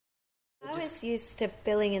was used to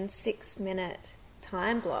billing in 6-minute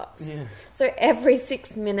time blocks. Yeah. So every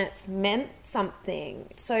 6 minutes meant something.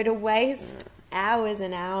 So to waste hours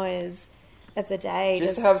and hours of the day...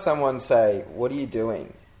 Just to have someone say, what are you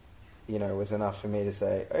doing? You know, was enough for me to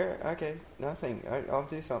say, oh, okay, nothing. I'll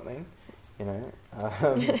do something. You know,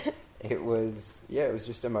 it was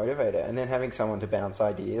just a motivator. And then having someone to bounce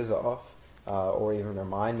ideas off, or even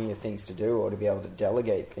remind me of things to do, or to be able to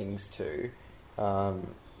delegate things to,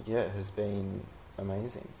 has been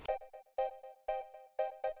amazing.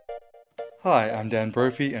 Hi, I'm Dan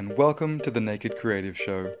Brophy, and welcome to The Naked Creative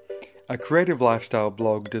Show, a creative lifestyle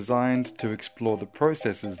blog designed to explore the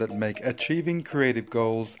processes that make achieving creative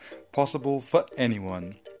goals possible for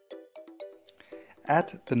anyone.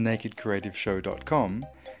 At thenakedcreativeshow.com,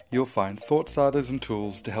 you'll find thought starters and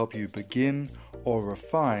tools to help you begin or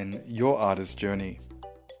refine your artist journey.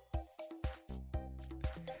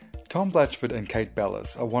 Tom Blachford and Kate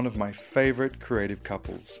Ballis are one of my favourite creative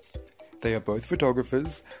couples. They are both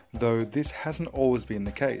photographers, though this hasn't always been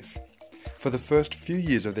the case. For the first few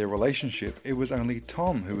years of their relationship, it was only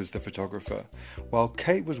Tom who was the photographer, while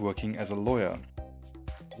Kate was working as a lawyer.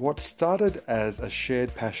 What started as a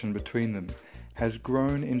shared passion between them has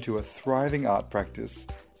grown into a thriving art practice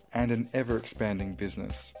and an ever-expanding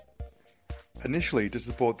business. Initially, to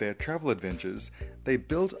support their travel adventures, they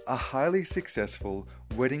built a highly successful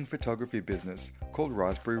wedding photography business called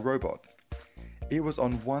Raspberry Robot. It was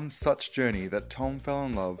on one such journey that Tom fell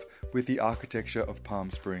in love with the architecture of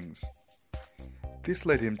Palm Springs. This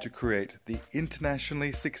led him to create the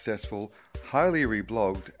internationally successful, highly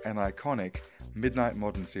reblogged and iconic Midnight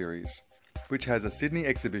Modern series, which has a Sydney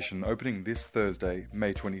exhibition opening this Thursday,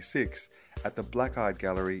 May 26, at the Black Eyed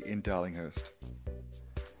Gallery in Darlinghurst.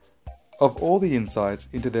 Of all the insights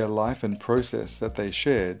into their life and process that they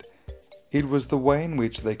shared, it was the way in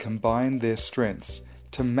which they combined their strengths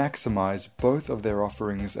to maximize both of their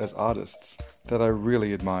offerings as artists that I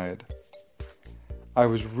really admired. I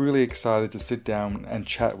was really excited to sit down and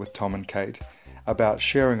chat with Tom and Kate about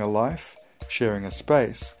sharing a life, sharing a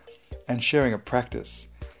space, and sharing a practice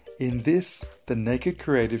in this, The Naked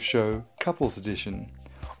Creative Show Couples Edition,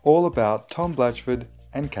 all about Tom Blachford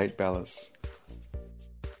and Kate Ballis.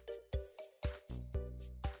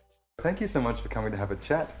 Thank you so much for coming to have a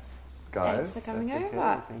chat, guys. Thanks for coming over.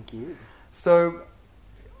 Okay, thank you. So,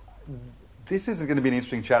 this is going to be an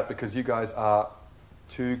interesting chat because you guys are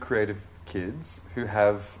two creative kids who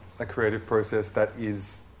have a creative process that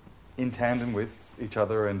is in tandem with each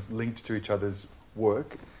other and linked to each other's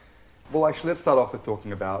work. Well, actually, let's start off with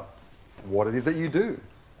talking about what it is that you do.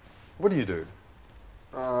 What do you do?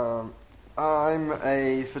 I'm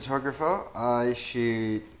a photographer. I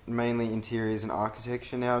shoot mainly interiors and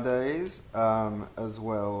architecture nowadays, as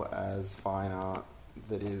well as fine art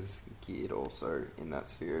that is geared also in that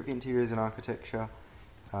sphere of interiors and architecture.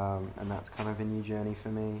 And that's kind of a new journey for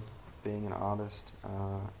me, being an artist,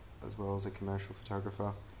 as well as a commercial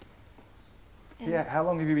photographer. Yeah, how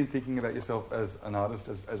long have you been thinking about yourself as an artist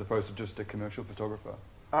as opposed to just a commercial photographer?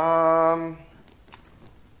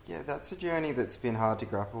 Yeah, that's a journey that's been hard to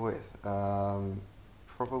grapple with.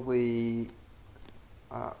 Probably,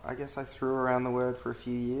 I guess I threw around the word for a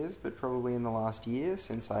few years, but probably in the last year,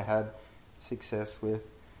 since I had success with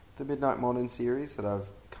the Midnight Modern series, that I've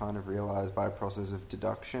kind of realised by a process of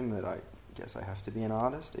deduction that I guess I have to be an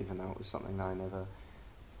artist, even though it was something that I never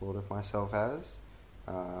thought of myself as.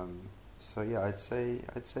 So yeah, I'd say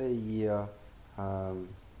a year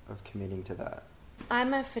of committing to that.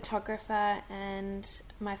 I'm a photographer and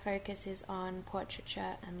my focus is on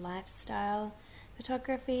portraiture and lifestyle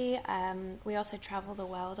photography. We also travel the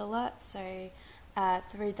world a lot, so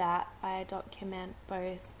through that I document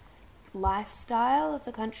both lifestyle of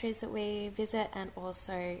the countries that we visit and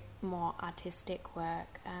also more artistic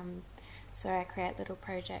work. So I create little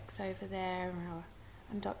projects over there, or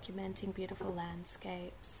I'm documenting beautiful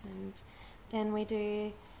landscapes, and then we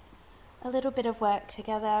do a little bit of work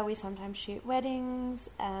together. We sometimes shoot weddings,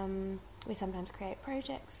 we sometimes create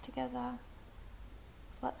projects together.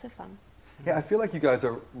 It's lots of fun. Yeah, I feel like you guys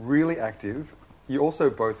are really active. You also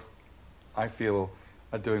both, I feel,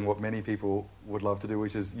 are doing what many people would love to do,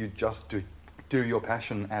 which is you just do your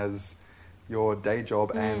passion as your day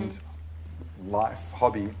job and life,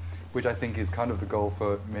 hobby, which I think is kind of the goal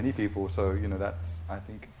for many people. So, you know, that's, I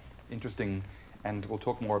think, interesting, and we'll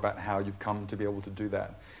talk more about how you've come to be able to do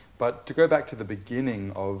that. But to go back to the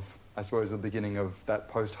beginning of, I suppose, the beginning of that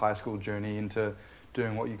post-high school journey into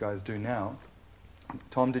doing what you guys do now,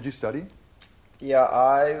 Tom, did you study? Yeah,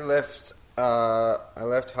 I left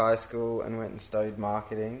high school and went and studied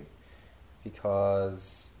marketing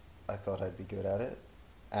because I thought I'd be good at it.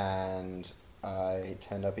 And I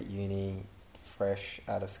turned up at uni fresh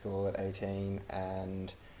out of school at 18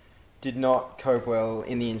 and did not cope well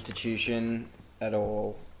in the institution at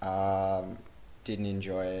all. Didn't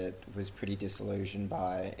enjoy it, was pretty disillusioned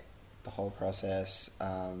by the whole process,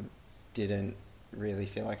 didn't really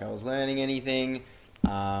feel like I was learning anything.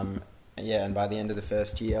 And by the end of the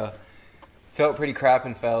first year, felt pretty crap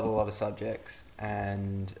and failed a lot of subjects,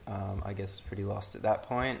 and I guess was pretty lost at that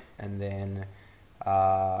point. And then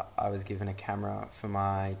I was given a camera for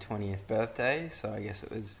my 20th birthday, so I guess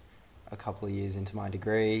it was a couple of years into my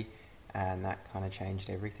degree, and that kind of changed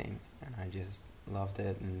everything, and I just loved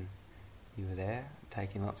it. And you were there,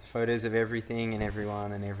 taking lots of photos of everything and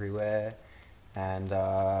everyone and everywhere, and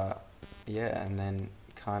and then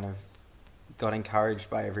kind of got encouraged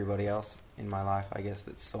by everybody else in my life, I guess,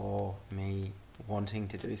 that saw me wanting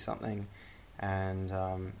to do something, and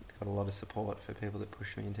got a lot of support for people that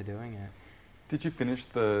pushed me into doing it. Did you finish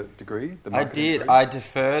the degree? I did. Degree? I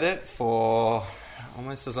deferred it for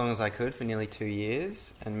almost as long as I could, for nearly 2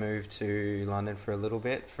 years, and moved to London for a little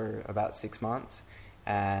bit, for about 6 months.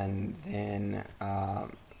 And then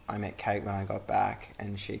I met Kate when I got back,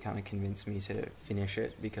 and she kind of convinced me to finish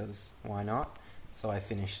it, because why not? So I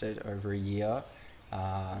finished it over a year,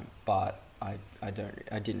 but I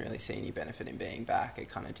didn't really see any benefit in being back. It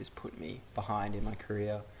kind of just put me behind in my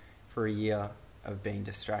career for a year of being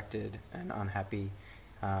distracted and unhappy.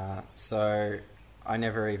 So I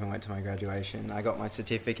never even went to my graduation. I got my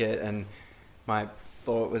certificate, and my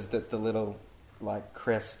thought was that the little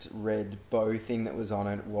crest red bow thing that was on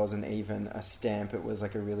it wasn't even a stamp. It was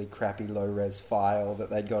like a really crappy low-res file that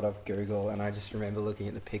they'd got off Google, and I just remember looking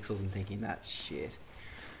at the pixels and thinking, that's shit.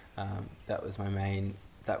 That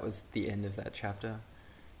was the end of that chapter.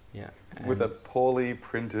 Yeah. With a poorly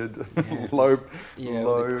printed, with low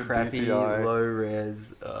the crappy, DPI.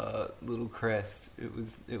 low-res little crest.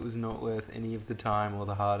 It was not worth any of the time or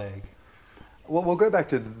the heartache. Well, we'll go back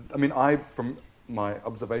to, I, from my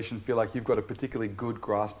observation, feel like you've got a particularly good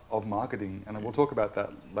grasp of marketing, and we'll talk about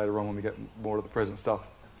that later on when we get more to the present stuff,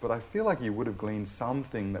 but I feel like you would have gleaned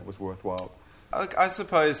something that was worthwhile. I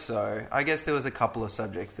suppose so. I guess there was a couple of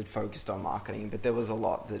subjects that focused on marketing, but there was a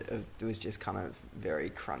lot that was just kind of very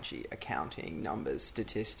crunchy accounting, numbers,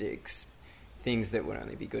 statistics, things that would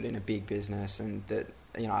only be good in a big business, and that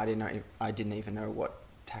I didn't even know what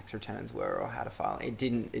tax returns were or how to file. It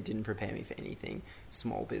didn't prepare me for anything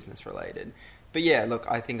small business related. But yeah, look,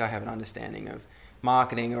 I think I have an understanding of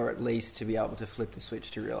marketing, or at least to be able to flip the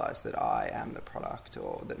switch to realise that I am the product,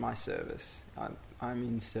 or that my service, I'm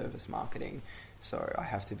in service marketing, so I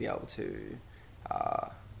have to be able to,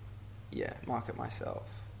 market myself.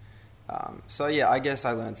 I guess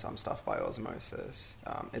I learned some stuff by osmosis.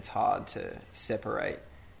 It's hard to separate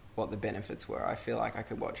what the benefits were. I feel like I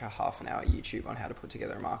could watch a half an hour YouTube on how to put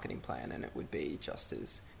together a marketing plan, and it would be just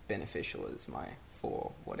as beneficial as my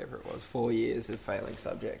 4 years of failing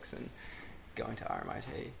subjects and going to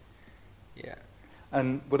RMIT. Yeah.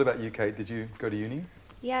 And what about you, Kate? Did you go to uni?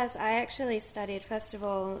 Yes, I actually studied, first of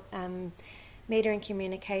all, media and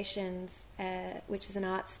communications, which is an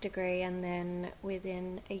arts degree, and then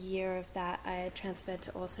within a year of that I transferred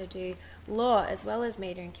to also do law as well as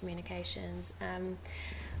media and communications,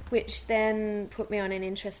 which then put me on an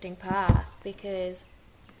interesting path, because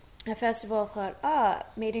I first of all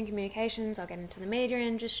thought, media and communications, I'll get into the media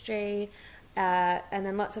industry, and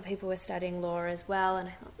then lots of people were studying law as well, and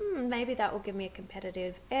I thought, maybe that will give me a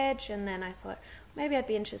competitive edge, and then I thought, maybe I'd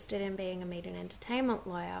be interested in being a media and entertainment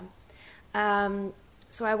lawyer.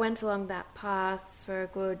 So I went along that path for a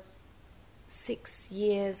good 6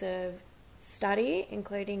 years of study,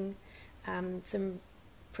 including some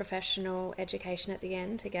professional education at the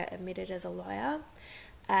end to get admitted as a lawyer.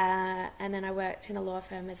 And then I worked in a law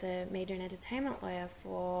firm as a media and entertainment lawyer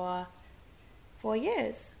for 4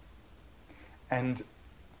 years. And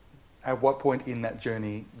at what point in that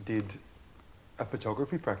journey did a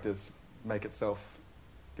photography practice make itself,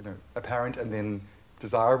 apparent, and then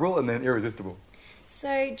desirable, and then irresistible? So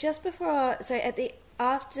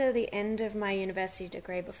after the end of my university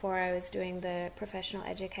degree, before I was doing the professional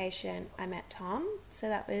education, I met Tom. So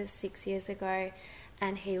that was 6 years ago,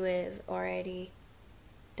 and he was already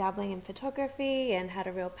dabbling in photography and had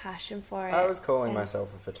a real passion for it. I was calling myself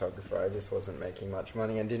a photographer. I just wasn't making much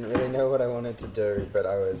money and didn't really know what I wanted to do, but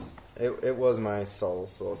it was my sole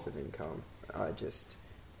source of income. I just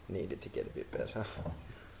needed to get a bit better.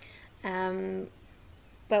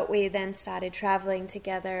 But we then started travelling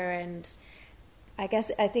together, and I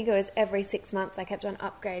think it was every 6 months I kept on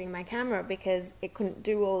upgrading my camera because it couldn't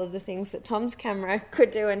do all of the things that Tom's camera could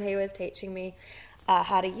do, and he was teaching me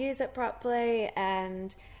how to use it properly.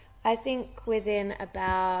 And I think within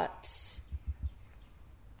about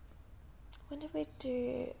When did we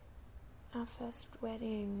do our first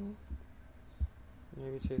wedding?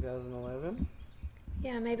 Maybe 2011?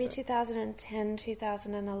 Yeah, maybe 2010,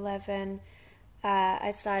 2011.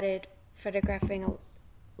 I started photographing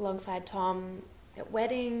alongside Tom at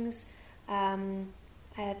weddings. I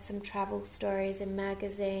had some travel stories in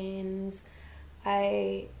magazines.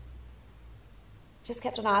 I just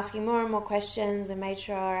kept on asking more and more questions and made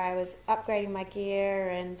sure I was upgrading my gear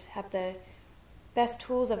and had the best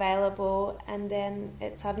tools available, and then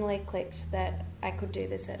it suddenly clicked that I could do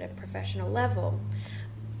this at a professional level.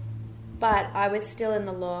 But I was still in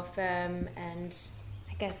the law firm, and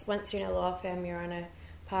I guess once you're in a law firm, you're on a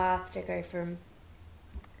path to go from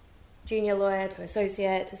junior lawyer to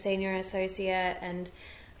associate to senior associate, and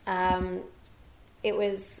it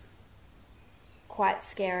was quite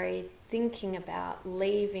scary thinking about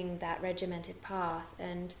leaving that regimented path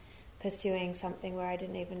and pursuing something where I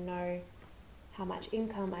didn't even know how much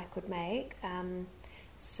income I could make.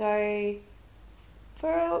 So for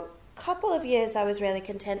a couple of years I was really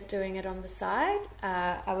content doing it on the side.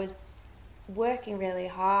 I was working really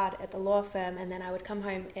hard at the law firm, and then I would come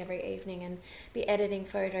home every evening and be editing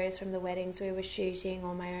photos from the weddings we were shooting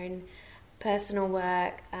or my own personal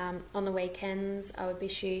work. On the weekends I would be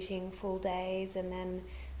shooting full days, and then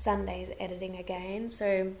Sundays editing again.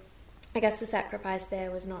 So I guess the sacrifice there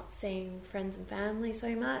was not seeing friends and family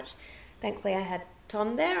so much. Thankfully I had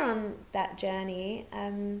Tom there on that journey,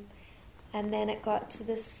 and then it got to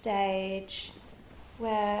the stage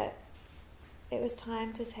where it was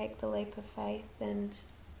time to take the leap of faith and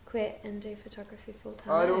quit and do photography full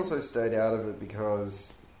time. I'd also stayed out of it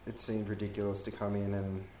because it seemed ridiculous to come in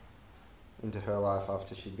and into her life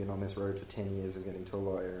after she'd been on this road for 10 years of getting to a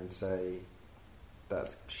lawyer and say,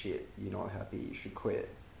 that's shit, you're not happy, you should quit.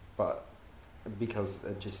 But because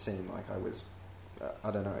it just seemed like I was,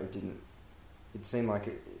 I don't know, it seemed like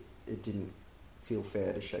it didn't feel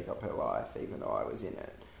fair to shake up her life even though I was in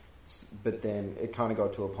it. But then it kind of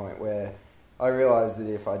got to a point where I realised that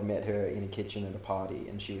if I'd met her in a kitchen at a party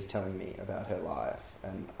and she was telling me about her life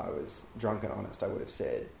and I was drunk and honest, I would have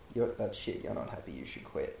said, that's shit, you're not happy, you should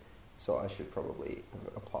quit. So I should probably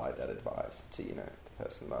have applied that advice to, the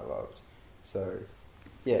person that I loved. So,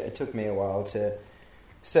 yeah, it took me a while to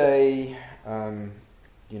say,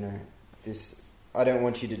 this, I don't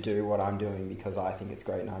want you to do what I'm doing because I think it's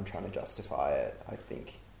great and I'm trying to justify it. I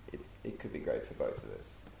think it could be great for both of us.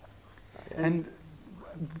 Yeah. And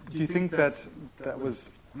do you think that was,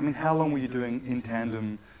 how long were you doing in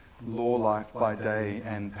tandem law life by day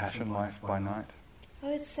and passion life by night? I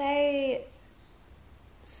would say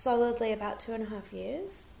solidly about 2.5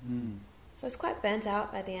 years. So I was quite burnt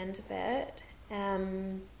out by the end of it.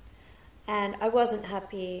 And I wasn't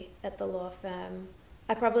happy at the law firm.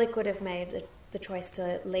 I probably could have made the choice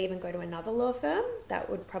to leave and go to another law firm. That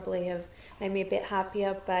would probably have made me a bit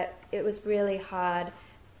happier, but it was really hard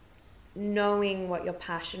knowing what your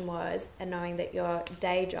passion was and knowing that your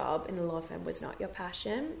day job in the law firm was not your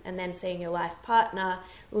passion, and then seeing your life partner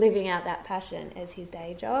living out that passion as his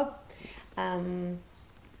day job.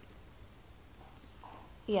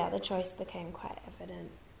 The choice became quite evident.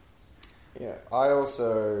 Yeah, I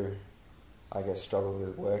also, I guess, struggled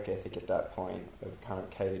with work ethic at that point of kind of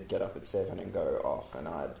Kate'd get up at 7 and go off, and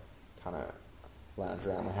I'd kind of lounge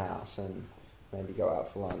around the house and maybe go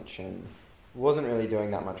out for lunch, and wasn't really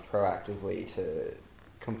doing that much proactively to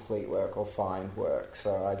complete work or find work.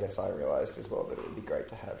 So I guess I realised as well that it would be great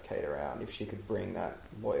to have Kate around. If she could bring that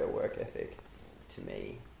lawyer work ethic to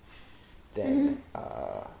me, then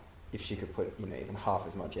if she could put even half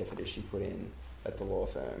as much effort as she put in at the law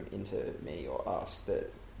firm into me or us,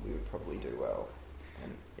 that we would probably do well.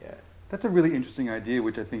 And yeah, that's a really interesting idea,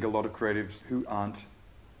 which I think a lot of creatives who aren't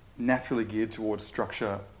naturally geared towards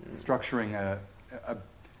structuring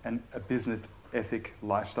a business ethic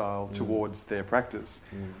lifestyle towards their practice.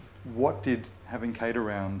 What did having Kate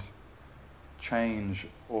around change,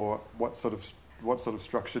 or what sort of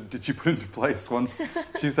structure did you put into place once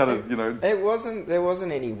she started? There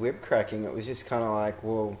wasn't any whip cracking. It was just kind of like,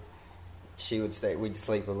 well, we'd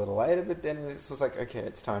sleep a little later, but then it was like, okay,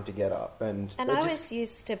 it's time to get up. And I was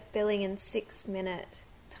used to billing in 6-minute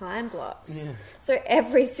time blocks. Yeah. So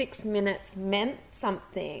every 6 minutes meant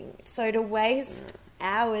something. So to waste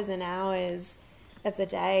hours and hours of the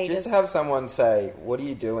day. Just to have someone say, what are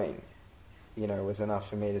you doing? Was enough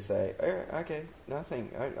for me to say, oh, okay, nothing.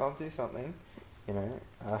 I'll do something.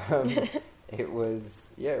 It was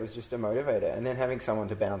just a motivator. And then having someone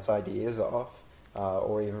to bounce ideas off,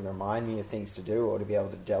 or even remind me of things to do, or to be able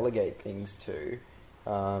to delegate things to,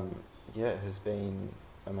 has been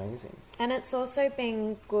amazing. And it's also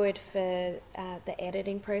been good for the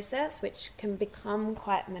editing process, which can become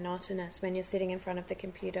quite monotonous when you're sitting in front of the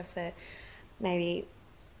computer for maybe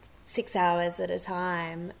 6 hours at a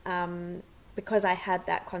time. Because I had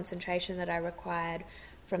that concentration that I required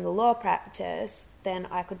from the law practice, then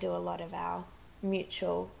I could do a lot of our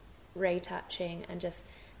mutual retouching and just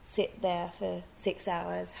sit there for 6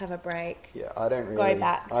 hours, have a break. Yeah, I don't go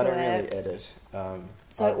back to really it. edit.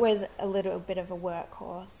 So it was a little bit of a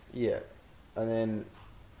workhorse. Yeah, and then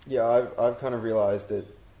I've kind of realised that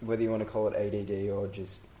whether you want to call it ADD or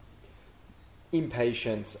just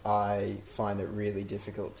impatience, I find it really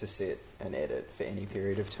difficult to sit and edit for any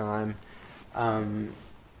period of time.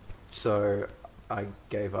 So I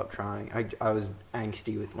gave up trying. I was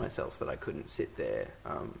angsty with myself that I couldn't sit there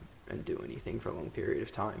and do anything for a long period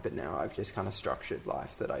of time, but now I've just kind of structured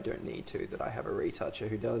life that I don't need to, that I have a retoucher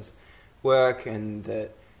who does work, and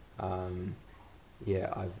that I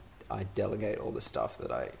delegate all the stuff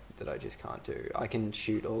that I just can't do. I can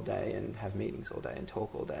shoot all day and have meetings all day and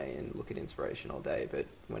talk all day and look at inspiration all day, but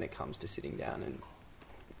when it comes to sitting down and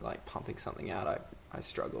like pumping something out, I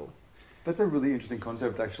struggle. That's a really interesting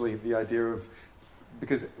concept, actually, the idea of,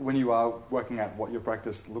 because when you are working out what your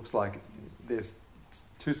practice looks like, there's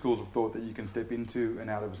two schools of thought that you can step into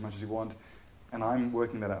and out of as much as you want, and I'm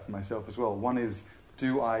working that out for myself as well. One is,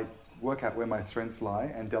 do I work out where my strengths lie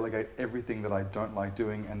and delegate everything that I don't like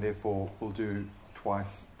doing, and therefore will take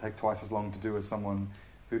twice as long to do as someone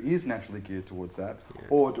who is naturally geared towards that? Yeah.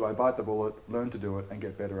 Or do I bite the bullet, learn to do it, and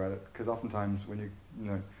get better at it? Because oftentimes when you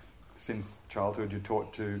since childhood you're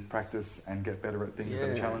taught to practice and get better at things that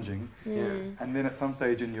are challenging. Yeah. And then at some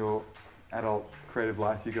stage in your adult creative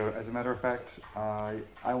life you go, as a matter of fact, I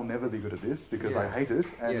will never be good at this because I hate it,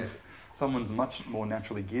 and someone's much more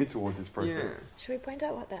naturally geared towards this process. Should we point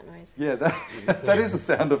out what that noise is? Yeah, that is the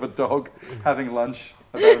sound of a dog having lunch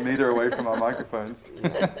about a metre away from our microphones.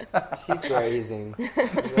 Yeah. She's grazing.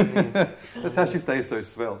 That's how she stays so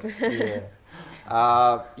svelte.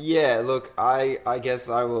 Look, I guess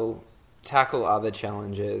I will tackle other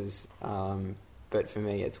challenges, but for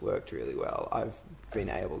me it's worked really well. I've been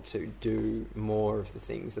able to do more of the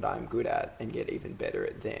things that I'm good at and get even better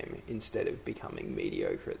at them instead of becoming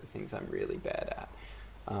mediocre at the things I'm really bad at.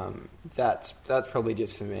 That's probably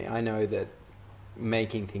just for me. I know that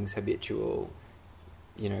making things habitual,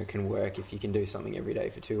 can work. If you can do something every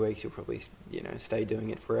day for 2 weeks, you'll probably, stay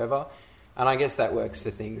doing it forever. And I guess that works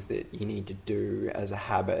for things that you need to do as a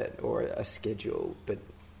habit or a schedule. But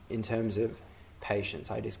in terms of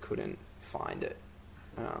patience, I just couldn't find it.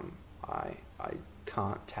 I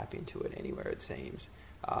can't tap into it anywhere, it seems.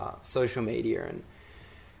 Social media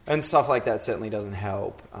and stuff like that certainly doesn't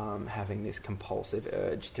help. Having this compulsive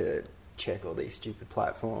urge to check all these stupid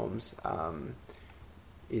platforms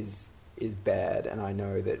is bad. And I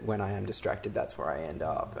know that when I am distracted, that's where I end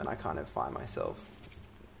up. And I kind of find myself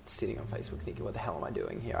sitting on Facebook thinking, what the hell am I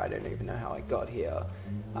doing here? I don't even know how I got here.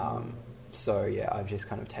 I've just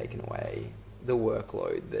kind of taken away the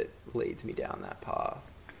workload that leads me down that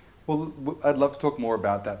path. Well, I'd love to talk more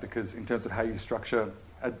about that, because in terms of how you structure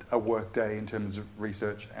a work day in terms of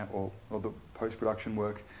research or the post-production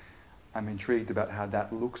work, I'm intrigued about how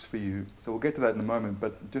that looks for you. So we'll get to that in a moment,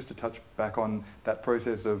 but just to touch back on that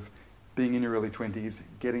process of being in your early 20s,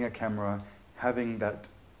 getting a camera, having that...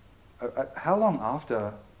 how long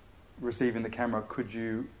after receiving the camera could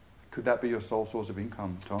that be your sole source of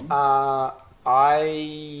income, Tom?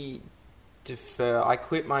 I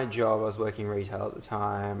quit my job. I was working retail at the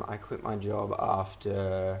time. I quit my job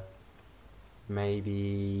after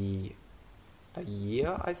maybe a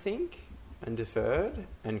year, I think, and deferred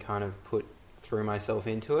and kind of threw myself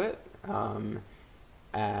into it.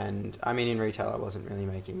 And I mean, in retail, I wasn't really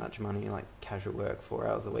making much money, like casual work, 4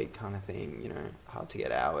 hours a week kind of thing, hard to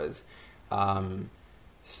get hours.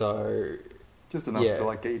 Just enough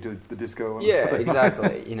to get you to the disco. And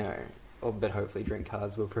exactly. But hopefully drink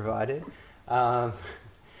cards were provided.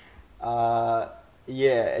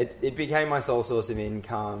 It became my sole source of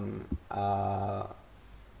income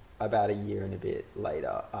about a year and a bit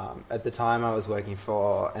later. At the time, I was working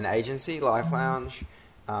for an agency, Life Lounge,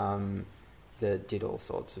 that did all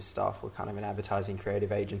sorts of stuff. We're kind of an advertising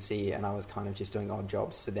creative agency, and I was kind of just doing odd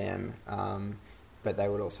jobs for them. But they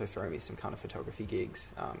would also throw me some kind of photography gigs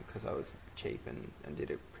because I was cheap and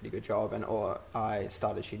did a pretty good job. Or I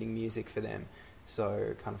started shooting music for them.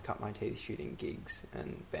 So kind of cut my teeth shooting gigs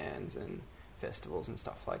and bands and festivals and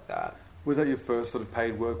stuff like that. Was that your first sort of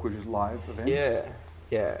paid work, which was live events?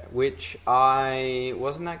 Yeah, which I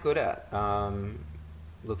wasn't that good at.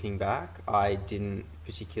 Looking back, I didn't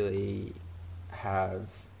particularly have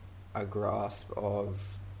a grasp of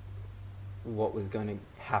what was going to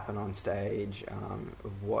happen on stage,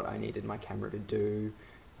 of what I needed my camera to do.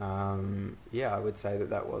 I would say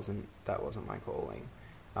that wasn't my calling.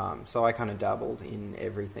 So I kind of dabbled in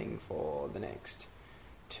everything for the next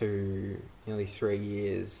nearly 3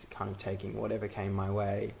 years, kind of taking whatever came my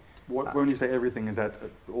way. When you say everything, is that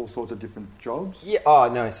all sorts of different jobs? Yeah, oh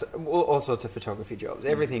no, so all sorts of photography jobs.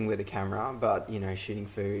 Everything with a camera, but shooting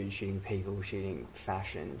food, shooting people, shooting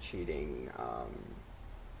fashion, shooting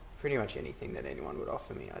pretty much anything that anyone would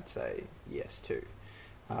offer me, I'd say yes to.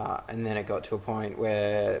 And then it got to a point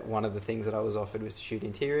where one of the things that I was offered was to shoot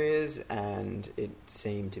interiors, and it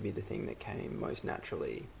seemed to be the thing that came most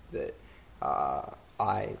naturally, that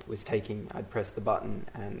I was taking. I'd press the button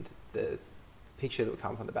and the picture that would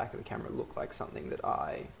come up on the back of the camera looked like something that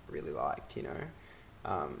I really liked,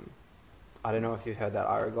 I don't know if you've heard that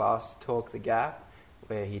Ira Glass talk, The Gap,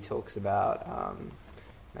 where he talks about,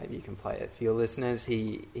 maybe you can play it for your listeners,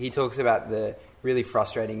 he talks about the really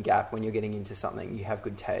frustrating gap when you're getting into something. You have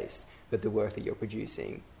good taste, but the work that you're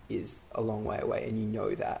producing is a long way away, and you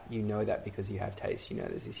know that because you have taste.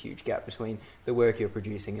 There's this huge gap between the work you're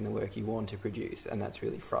producing and the work you want to produce, and that's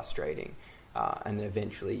really frustrating. And then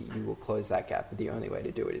eventually you will close that gap, but the only way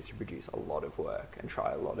to do it is to produce a lot of work and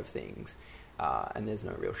try a lot of things, and there's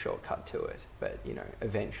no real shortcut to it. But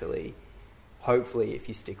eventually, hopefully, if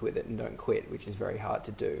you stick with it and don't quit, which is very hard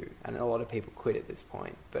to do, and a lot of people quit at this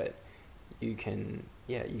point, but you can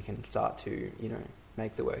start to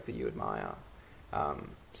make the work that you admire.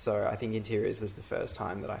 So I think interiors was the first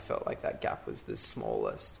time that I felt like that gap was the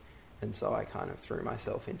smallest, and so I kind of threw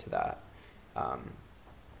myself into that.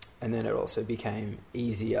 And then it also became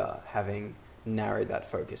easier having narrowed that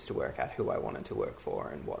focus to work out who I wanted to work for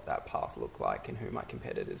and what that path looked like and who my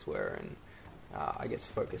competitors were, and I guess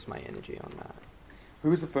focus my energy on that.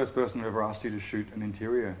 Who was the first person who ever asked you to shoot an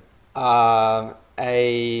interior? A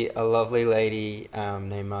lovely lady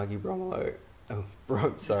named Margie Bromelo.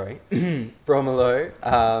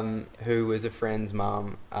 Bromelo, who was a friend's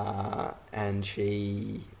mum, and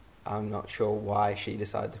I'm not sure why she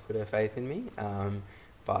decided to put her faith in me,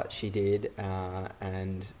 but she did,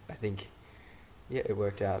 and I think, it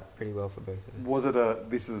worked out pretty well for both of us. Was it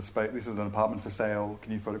this is an apartment for sale,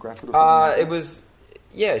 can you photograph it or something? It was,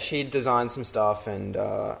 she designed some stuff and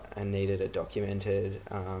needed it documented,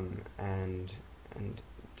 and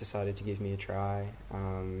decided to give me a try.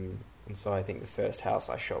 And so I think the first house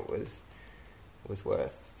I shot was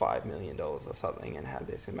worth $5 million or something, and had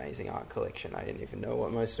this amazing art collection. I didn't even know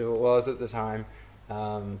what most of it was at the time,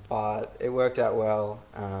 but it worked out well.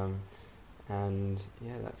 And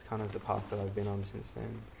that's kind of the path that I've been on since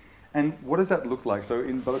then. And what does that look like? So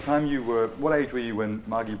by the time what age were you when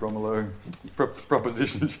Margie Bromelo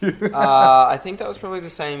propositioned you? I think that was probably the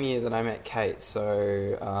same year that I met Kate,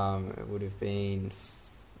 so it would have been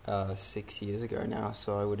 6 years ago now,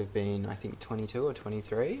 so I would have been, I think, 22 or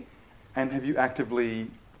 23. And have you actively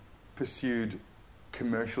pursued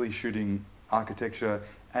commercially shooting architecture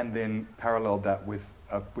and then paralleled that with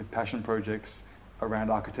passion projects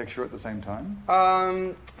around architecture at the same time?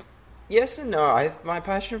 Yes and no. My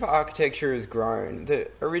passion for architecture has grown.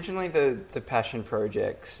 Originally the passion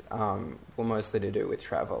projects were mostly to do with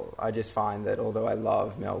travel. I just find that although I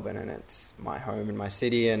love Melbourne and it's my home and my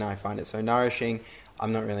city and I find it so nourishing,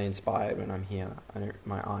 I'm not really inspired when I'm here.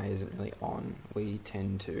 My eye isn't really on. We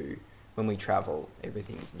tend to, when we travel,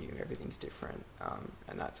 everything's new, everything's different,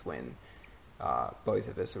 and that's when both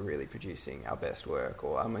of us are really producing our best work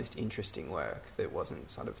or our most interesting work that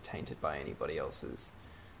wasn't sort of tainted by anybody else's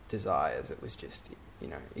desires. It was just,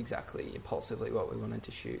 exactly impulsively what we wanted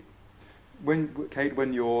to shoot. Kate,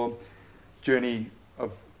 when your journey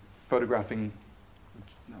of photographing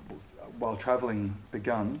while travelling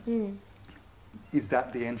begun, is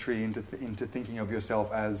that the entry into thinking of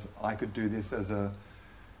yourself as, I could do this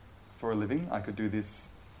for a living, I could do this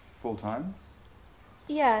full time?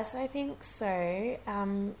 Yes, I think so.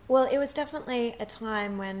 Well, it was definitely a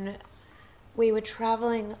time when we were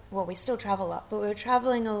travelling, well, we still travel a lot, but we were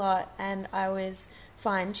travelling a lot, and I was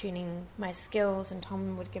fine-tuning my skills, and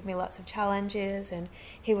Tom would give me lots of challenges, and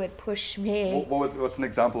he would push me. What's an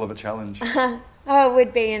example of a challenge? I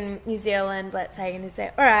would be in New Zealand, let's say, and he'd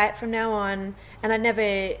say, all right, from now on, and I'd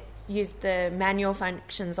never used the manual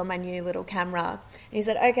functions on my new little camera. And he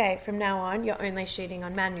said, okay, from now on, you're only shooting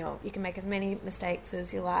on manual. You can make as many mistakes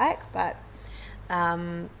as you like, but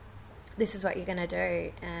this is what you're going to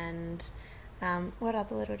do. And what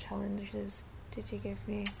other little challenges did you give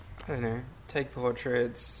me? I don't know. Take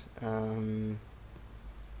portraits. I don't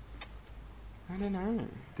know.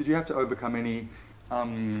 Did you have to overcome any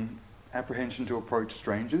apprehension to approach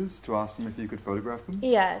strangers to ask them if you could photograph them?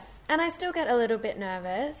 Yes, and I still get a little bit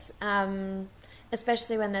nervous,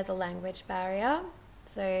 especially when there's a language barrier.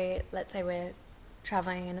 So let's say we're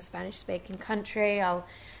traveling in a Spanish-speaking country, I've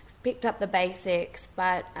picked up the basics,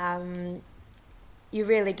 but you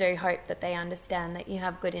really do hope that they understand that you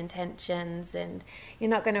have good intentions and you're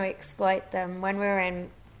not going to exploit them. When we were in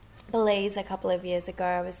Belize a couple of years ago,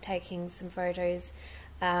 I was taking some photos,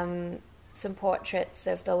 some portraits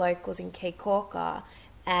of the locals in Key Corker,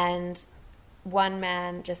 and one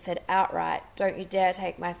man just said outright, "Don't you dare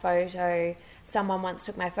take my photo. Someone once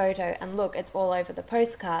took my photo, and look, it's all over the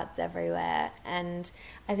postcards everywhere." And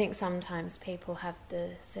I think sometimes people have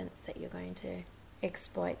the sense that you're going to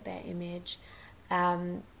exploit their image.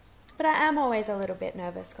 But I am always a little bit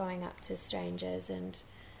nervous going up to strangers and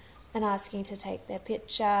asking to take their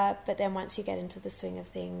picture. But then once you get into the swing of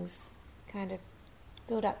things, kind of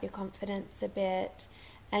build up your confidence a bit.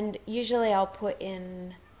 And usually I'll put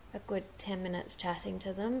in a good 10 minutes chatting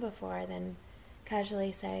to them before I then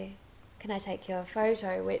casually say, "Can I take your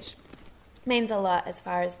photo?" Which means a lot as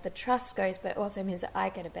far as the trust goes, but also means that I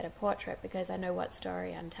get a better portrait because I know what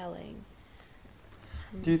story I'm telling.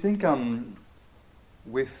 Do you think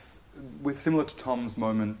with similar to Tom's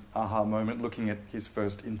aha moment, looking at his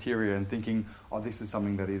first interior and thinking, "Oh, this is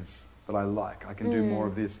something that I like, I can do more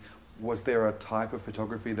of this," was there a type of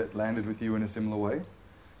photography that landed with you in a similar way?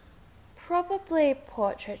 Probably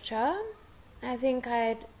portraiture. I think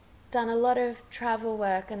I'd done a lot of travel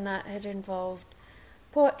work and that had involved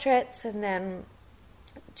portraits, and then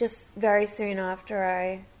just very soon after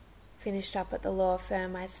I finished up at the law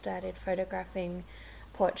firm, I started photographing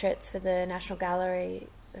portraits for the National Gallery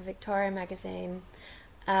of Victoria magazine.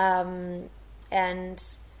 And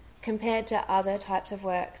compared to other types of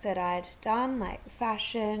work that I'd done, like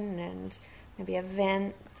fashion and maybe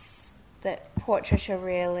events, that portraiture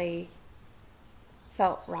really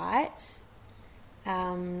felt right.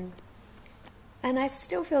 And I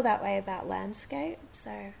still feel that way about landscapes.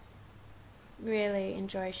 I really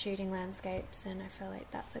enjoy shooting landscapes, and I feel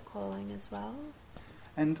like that's a calling as well.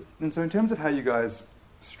 And so in terms of how you guys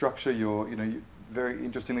structure you very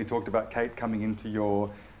interestingly talked about Kate coming into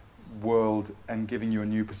your world and giving you a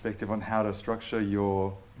new perspective on how to structure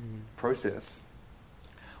your process.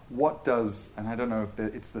 What does, and I don't know if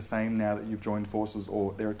it's the same now that you've joined forces,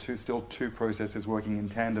 or there are still two processes working in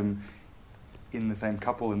tandem in the same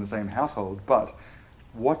couple, in the same household, but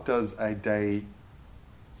what does a day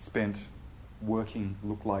spent working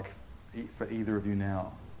look like for either of you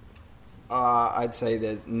now? I'd say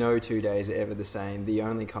there's no 2 days are ever the same. The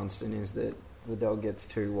only constant is that the dog gets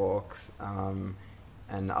 2 walks,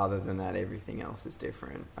 and other than that, everything else is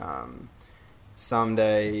different. Some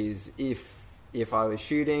days, if I was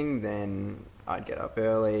shooting, then I'd get up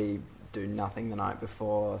early, do nothing the night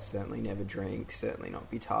before, certainly never drink, certainly not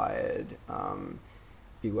be tired,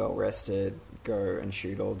 be well rested, go and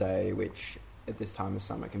shoot all day, which at this time of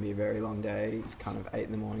summer can be a very long day. It's kind of 8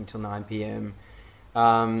 in the morning till 9 p.m.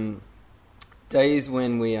 Days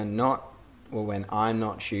when when I'm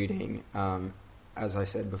not shooting, as I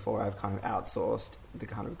said before, I've kind of outsourced the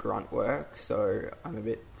kind of grunt work, so I'm a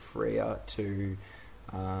bit freer to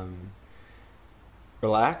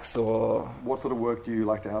relax. Or what sort of work do you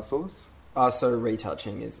like to outsource? So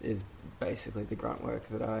retouching is basically the grunt work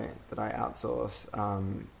that I outsource.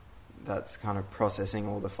 That's kind of processing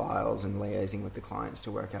all the files and liaising with the clients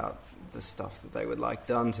to work out the stuff that they would like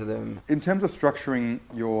done to them. In terms of structuring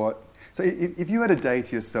so if you had a day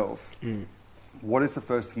to yourself, what is the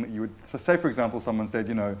first thing that you would... So say, for example, someone said,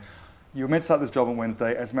 you were meant to start this job on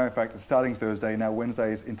Wednesday. As a matter of fact, it's starting Thursday. Now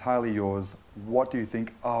Wednesday is entirely yours. What do you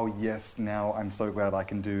think? Oh, yes, now I'm so glad I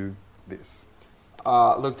can do this.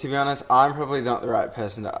 Look, to be honest, I'm probably not the right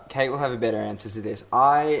person to... Kate will have a better answer to this.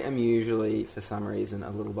 I am usually, for some reason, a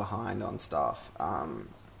little behind on stuff.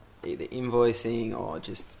 Either invoicing or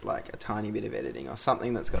just like a tiny bit of editing or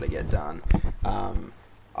something that's got to get done.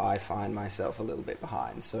 I find myself a little bit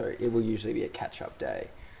behind, so it will usually be a catch-up day.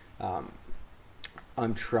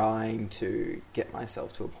 I'm trying to get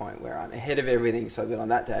myself to a point where I'm ahead of everything so that on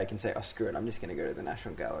that day I can say, oh, screw it, I'm just going to go to the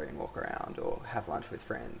National Gallery and walk around or have lunch with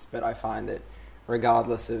friends. But I find that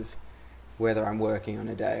regardless of whether I'm working on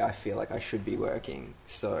a day, I feel like I should be working.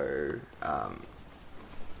 So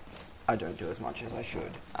I don't do as much as I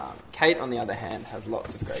should. Kate, on the other hand, has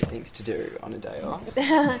lots of great things to do on a day off.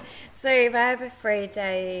 So if I have a free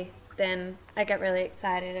day, then I get really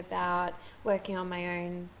excited about working on my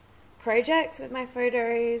own projects with my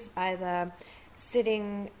photos, either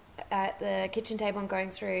sitting at the kitchen table and going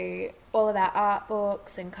through all of our art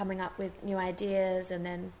books and coming up with new ideas and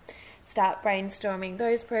then start brainstorming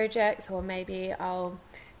those projects, or maybe I'll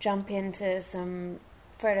jump into some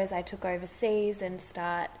photos I took overseas and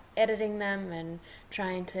start editing them and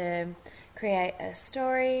trying to create a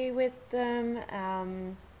story with them.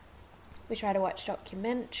 We try to watch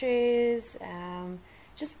documentaries.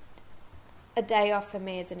 Just a day off for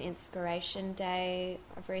me is an inspiration day.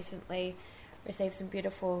 I've recently received some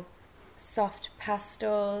beautiful soft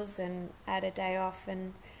pastels and had a day off,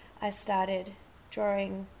 and I started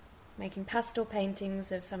making pastel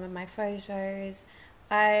paintings of some of my photos.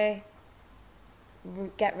 I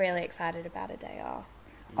get really excited about a day off.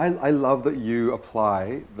 I love that you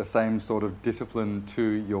apply the same sort of discipline to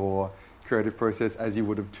your creative process as you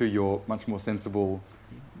would have to your much more sensible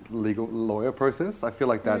legal lawyer process. I feel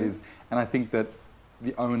like that is, and I think that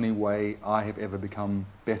the only way I have ever become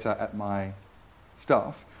better at my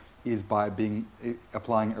stuff is by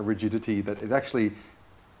applying a rigidity that is actually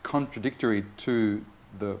contradictory to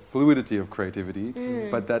the fluidity of creativity,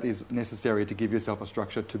 but that is necessary to give yourself a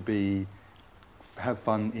structure to have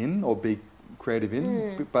fun in or be creative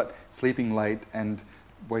in. But sleeping late and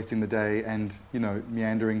wasting the day and,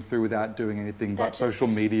 meandering through without doing anything but social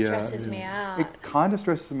media. Stresses me out. It kind of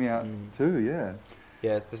stresses me out too, yeah.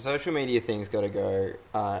 Yeah, the social media thing's got to go.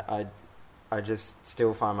 I just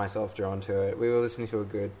still find myself drawn to it. We were listening to a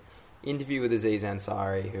good interview with Aziz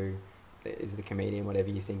Ansari, who is the comedian, whatever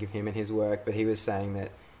you think of him and his work, but he was saying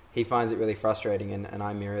that he finds it really frustrating, and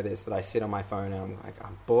I mirror this, that I sit on my phone and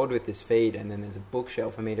I'm bored with this feed, and then there's a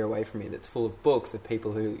bookshelf a metre away from me that's full of books of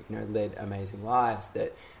people who led amazing lives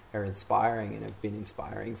that are inspiring and have been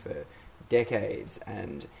inspiring for decades.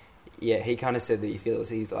 And yeah, he kind of said that he feels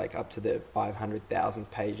he's like up to the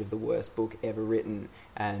 500,000th page of the worst book ever written,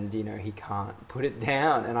 and he can't put it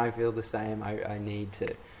down. And I feel the same. I need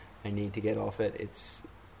to get off it.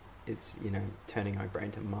 It's turning my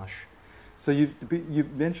brain to mush. So you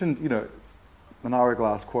mentioned, an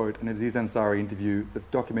hourglass quote, an Aziz Ansari interview, the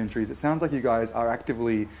documentaries. It sounds like you guys are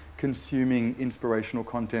actively consuming inspirational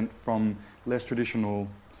content from less traditional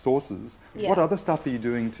sources. Yeah. What other stuff are you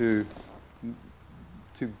doing to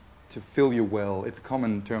fill your well? It's a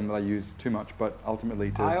common term that I use too much, but ultimately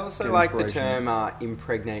to I also like the term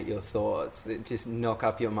impregnate your thoughts. Just knock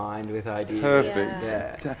up your mind with ideas. Perfect.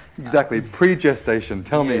 Yeah. Exactly. Pre-gestation.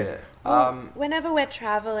 Tell me. Well, whenever we're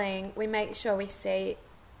travelling, we make sure we see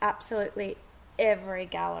absolutely every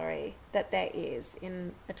gallery that there is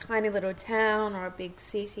in a tiny little town or a big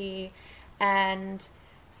city, and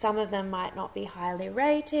some of them might not be highly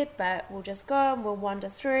rated, but we'll just go and we'll wander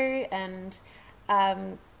through, and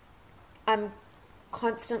I'm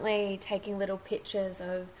constantly taking little pictures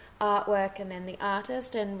of artwork and then the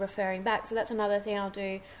artist and referring back. So that's another thing I'll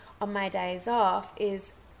do on my days off,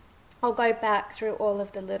 is I'll go back through all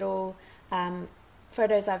of the little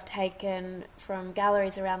photos I've taken from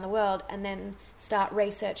galleries around the world and then start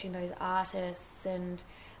researching those artists. And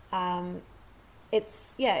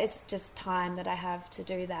it's just time that I have to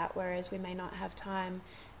do that, whereas we may not have time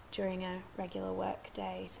during a regular work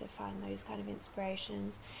day to find those kind of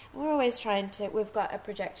inspirations. And we're always we've got a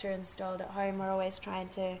projector installed at home, we're always trying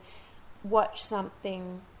to watch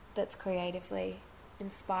something that's creatively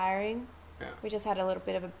inspiring. Yeah. We just had a little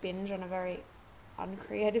bit of a binge on a very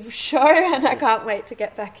uncreative show, and I can't wait to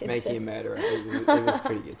get back into Making a Murderer.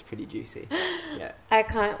 It's pretty juicy. Yeah. I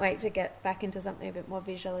can't wait to get back into something a bit more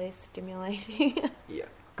visually stimulating. Yeah.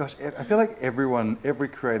 Gosh, I feel like every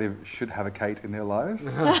creative should have a Kate in their lives.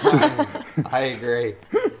 I agree.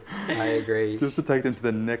 Just to take them to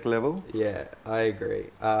the next level. Yeah, I agree.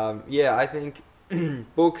 I think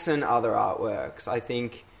books and other artworks, I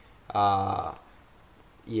think,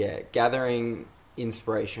 gathering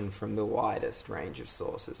inspiration from the widest range of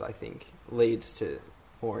sources, I think, leads to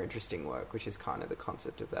more interesting work, which is kind of the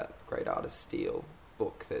concept of that Great Artist Steele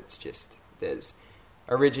book. That's just, there's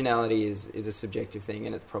originality is a subjective thing,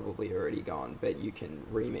 and it's probably already gone, but you can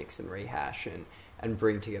remix and rehash and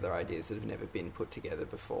bring together ideas that have never been put together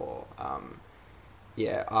before. I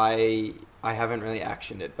haven't really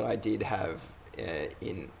actioned it, but I did have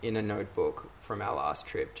in a notebook from our last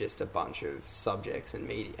trip just a bunch of subjects and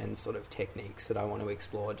media and sort of techniques that I want to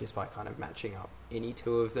explore, just by kind of matching up any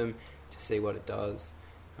two of them to see what it does.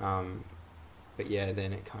 Then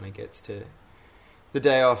it kind of gets to the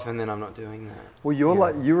day off, and then I'm not doing that. Well,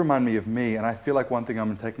 you remind me of me, and I feel like one thing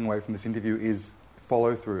I'm taking away from this interview is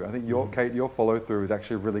follow through. I think Kate, your follow through is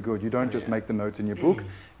actually really good. You don't just make the notes in your book;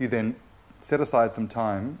 you then set aside some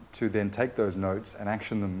time to then take those notes and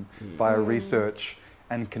action them via research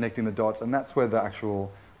and connecting the dots, and that's where the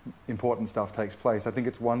actual important stuff takes place. I think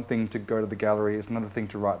it's one thing to go to the gallery; it's another thing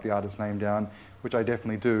to write the artist's name down, which I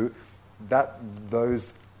definitely do.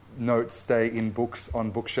 Those notes stay in books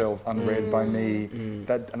on bookshelves unread by me.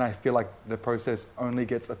 And I feel like the process only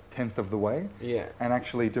gets a tenth of the way. Yeah. And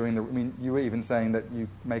actually you were even saying that you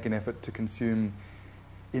make an effort to consume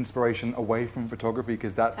inspiration away from photography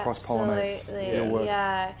because that cross-pollinates your work.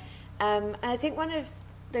 Yeah. I think one of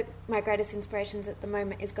my greatest inspirations at the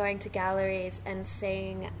moment is going to galleries and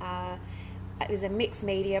seeing either mixed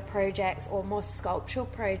media projects or more sculptural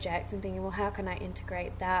projects and thinking, well, how can I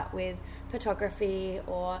integrate that with photography,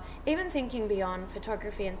 or even thinking beyond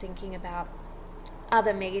photography and thinking about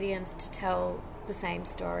other mediums to tell the same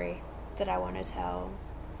story that I want to tell.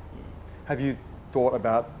 Have you thought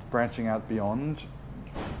about branching out beyond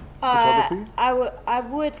photography? I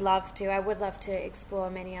would love to. I would love to explore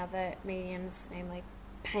many other mediums, namely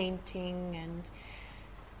painting and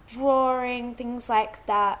drawing, things like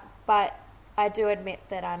that. But I do admit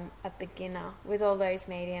that I'm a beginner with all those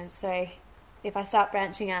mediums. So if I start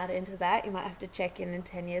branching out into that, you might have to check in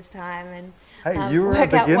 10 years' time. And hey, you were a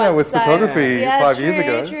beginner with photography 5 years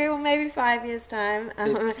ago. True. Well, maybe 5 years' time.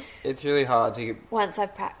 It's really hard to... Once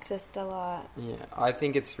I've practiced a lot. Yeah, I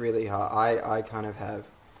think it's really hard. I kind of have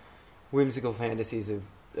whimsical fantasies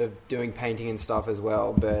of doing painting and stuff as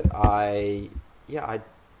well, but I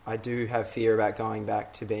do have fear about going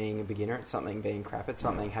back to being a beginner at something, being crap at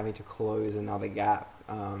something, having to close another gap.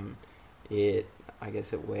 I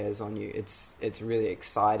guess it wears on you. It's really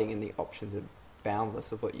exciting and the options are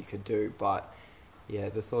boundless of what you could do, but yeah,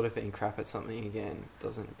 the thought of being crap at something again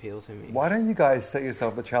doesn't appeal to me. Why don't you guys set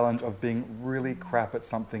yourself the challenge of being really crap at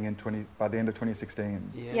something by the end of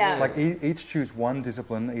 2016? Yeah. Like each choose one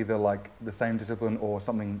discipline, either like the same discipline or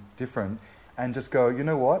something different, and just go, you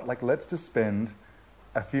know what? Like, let's just spend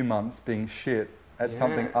a few months being shit at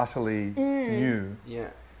something utterly new.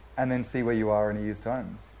 Yeah. And then see where you are in a year's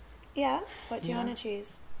time. Yeah. What do you want to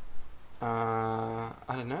choose? I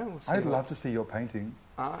don't know. I'd love to see your painting.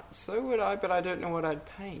 So would I, but I don't know what I'd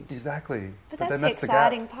paint. Exactly. But that's the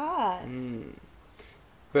exciting part.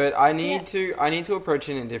 But I need to approach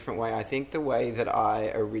it in a different way. I think the way that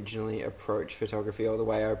I originally approached photography, or the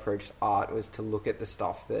way I approached art, was to look at the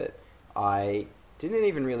stuff that I didn't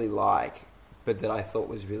even really like, but that I thought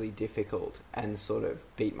was really difficult, and sort of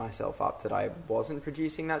beat myself up that I wasn't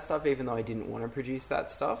producing that stuff, even though I didn't want to produce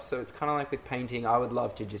that stuff. So it's kind of like with painting, I would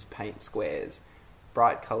love to just paint squares,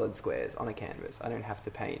 bright coloured squares on a canvas. I don't have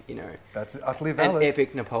to paint, That's utterly valid. An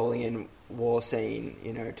epic Napoleon war scene,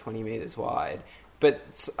 20 metres wide.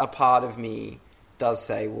 But a part of me does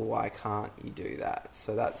say, well, why can't you do that?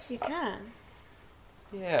 So that's... You can.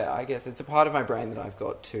 Yeah, I guess it's a part of my brain that I've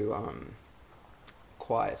got to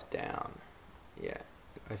quiet down. Yeah,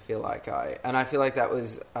 I feel like that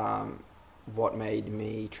was what made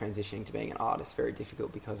me transitioning to being an artist very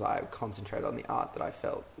difficult, because I concentrated on the art that I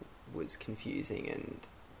felt was confusing and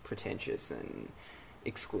pretentious and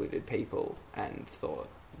excluded people, and thought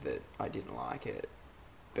that I didn't like it.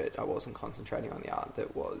 But I wasn't concentrating on the art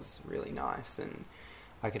that was really nice and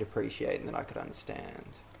I could appreciate and that I could understand.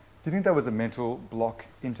 Do you think that was a mental block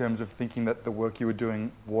in terms of thinking that the work you were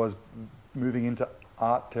doing was moving into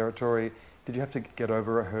art territory? Did you have to get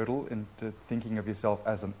over a hurdle into thinking of yourself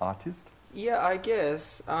as an artist? Yeah, I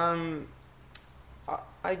guess. I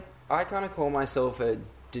kind of call myself a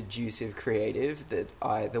deducive creative.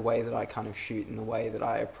 The way that I kind of shoot and the way that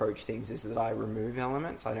I approach things is that I remove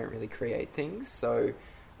elements. I don't really create things. So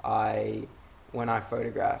when I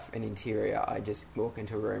photograph an interior, I just walk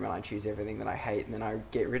into a room and I choose everything that I hate, and then I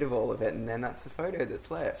get rid of all of it, and then that's the photo that's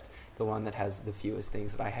left, the one that has the fewest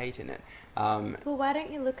things that I hate in it. Well, why don't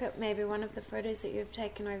you look at maybe one of the photos that you've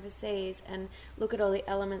taken overseas and look at all the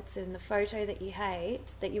elements in the photo that you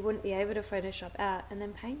hate, that you wouldn't be able to Photoshop out, and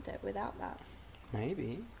then paint it without that?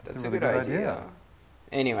 Maybe. That's a a really good good idea. idea.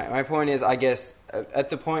 Anyway, my point is, I guess, at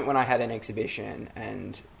the point when I had an exhibition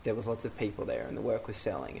and there was lots of people there and the work was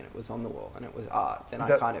selling and it was on the wall and it was art, then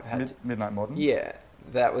I kind of had to... Midnight Modern? Yeah,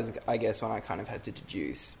 that was, I guess, when I kind of had to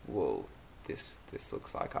deduce, well, this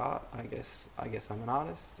looks like art. I guess I'm an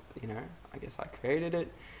artist, I guess I created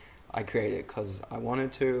it. I created it because I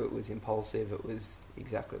wanted to. It was impulsive. It was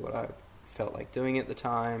exactly what I felt like doing at the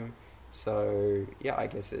time. So, yeah, I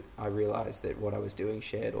guess I realised that what I was doing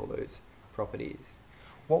shared all those properties.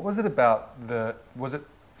 What was it about was it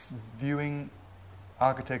viewing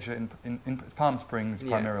architecture in Palm Springs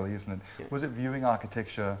primarily, isn't it? Yeah. Was it viewing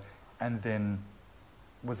architecture, and then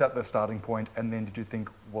was that the starting point, and then did you think,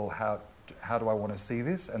 well, how do I want to see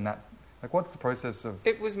this? And that, like, what's the process of...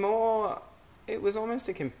 It was almost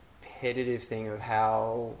a competitive thing of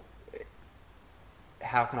how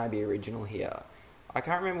can I be original here? I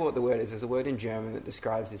can't remember what the word is. There's a word in German that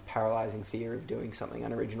describes this paralyzing fear of doing something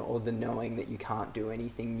unoriginal, or the knowing that you can't do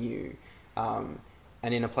anything new.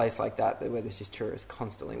 And in a place like that, where there's just tourists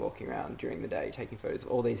constantly walking around during the day taking photos of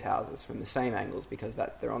all these houses from the same angles because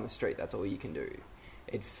they're on the street, that's all you can do.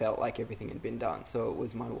 It felt like everything had been done. So it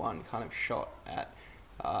was my one kind of shot at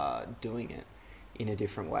doing it in a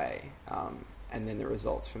different way. And then the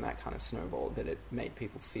results from that kind of snowballed, that it made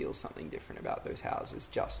people feel something different about those houses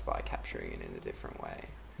just by capturing it in a different way.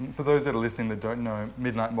 For those that are listening that don't know,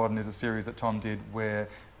 Midnight Modern is a series that Tom did where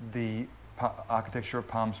the architecture of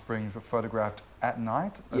Palm Springs were photographed at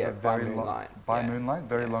night. By moonlight. Moonlight,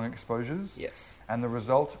 very long exposures. Yes. And the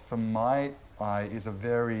result from my eye is a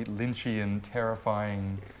very Lynchian,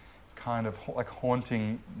 terrifying, kind of like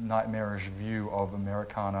haunting, nightmarish view of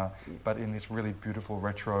Americana, but in this really beautiful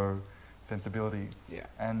retro sensibility. Yeah.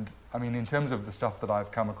 And I mean, in terms of the stuff that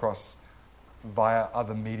I've come across via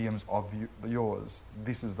other mediums of yours,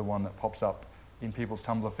 this is the one that pops up in people's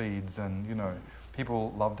Tumblr feeds, and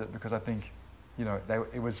people loved it because I think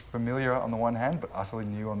it was familiar on the one hand but utterly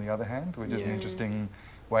new on the other hand, which is an interesting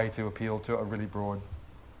way to appeal to a really broad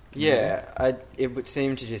community. Yeah, it would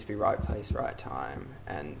seem to just be right place, right time,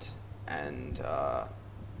 and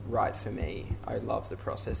right for me. I love the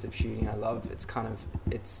process of shooting.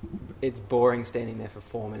 It's boring standing there for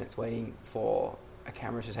 4 minutes waiting for a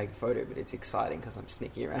camera to take a photo, but it's exciting because I'm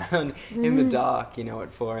sneaking around in the dark,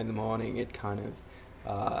 at 4 a.m. It kind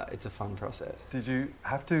of, it's a fun process. Did you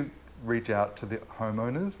have to reach out to the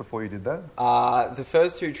homeowners before you did that? The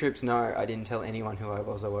first 2 trips, no. I didn't tell anyone who I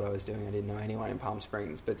was or what I was doing. I didn't know anyone in Palm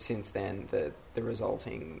Springs. But since then, the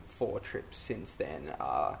resulting 4 trips since then,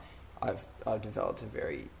 I've developed a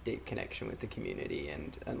very deep connection with the community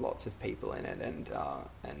and lots of people in it,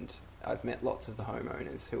 and I've met lots of the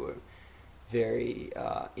homeowners who are very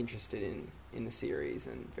interested in the series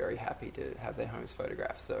and very happy to have their homes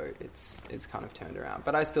photographed. So it's kind of turned around,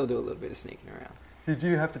 but I still do a little bit of sneaking around. Did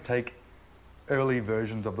you have to take early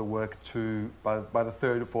versions of the work by the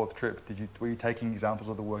 3rd or 4th trip? Were you taking examples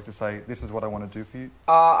of the work to say, this is what I want to do for you?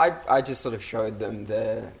 I just sort of showed them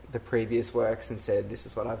the previous works and said, this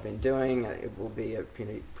is what I've been doing. It will be a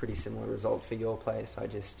pretty similar result for your place. I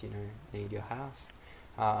just need your house,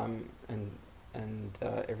 and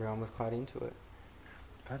everyone was quite into it.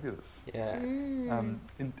 Fabulous. Yeah.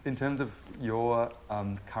 In terms of your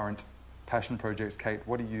current passion projects, Kate,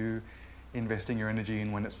 what are you investing your energy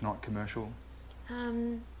in when it's not commercial?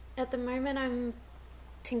 At the moment, I'm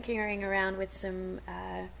tinkering around with some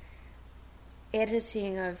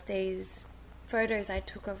editing of these photos I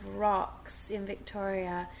took of rocks in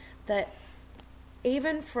Victoria that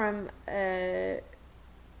even from I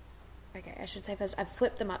should say first, I've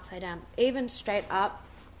flipped them upside down. Even straight up,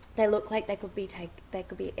 they look like they could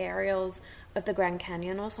be aerials of the Grand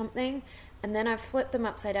Canyon or something. And then I've flipped them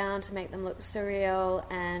upside down to make them look surreal,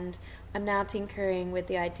 and I'm now tinkering with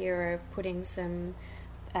the idea of putting some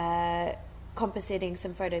compositing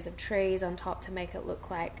some photos of trees on top to make it look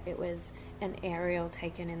like it was an aerial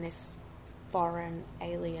taken in this foreign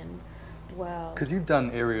alien world. Because you've done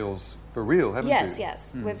aerials for real, haven't you? Yes.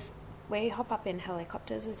 We hop up in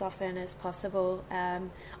helicopters as often as possible,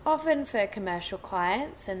 often for commercial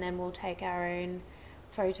clients, and then we'll take our own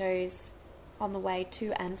photos on the way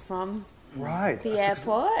to and from the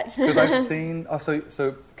airport. Because I've seen...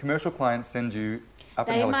 So commercial clients send you up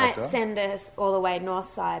in a helicopter? They might send us all the way north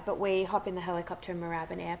side, but we hop in the helicopter in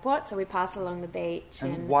Moorabbin Airport, so we pass along the beach.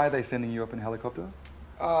 And why are they sending you up in a helicopter?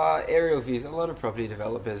 Aerial views. A lot of property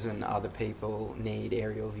developers and other people need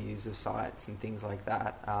aerial views of sites and things like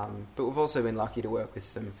that. But we've also been lucky to work with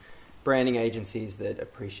some branding agencies that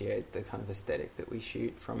appreciate the kind of aesthetic that we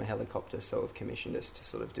shoot from a helicopter, so have commissioned us to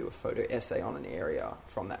sort of do a photo essay on an area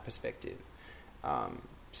from that perspective.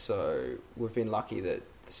 So we've been lucky that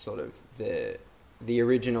the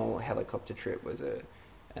original helicopter trip was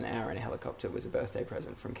an hour in a helicopter was a birthday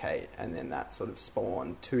present from Kate, and then that sort of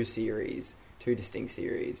spawned 2 distinct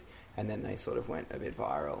series, and then they sort of went a bit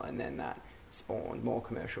viral, and then that spawned more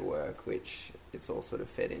commercial work, which it's all sort of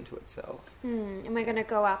fed into itself. And we're going to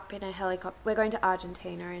go up in a helicopter. We're going to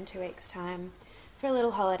Argentina in 2 weeks' time for a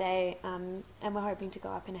little holiday, and we're hoping to go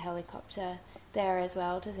up in a helicopter there as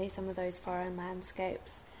well to see some of those foreign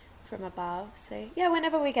landscapes from above. So yeah,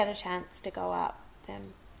 whenever we get a chance to go up,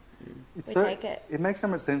 then we take it. It makes so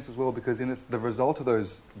much sense as well, because the result of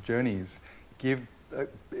those journeys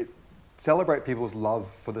celebrate people's love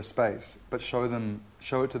for the space, but show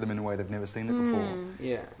it to them in a way they've never seen it before.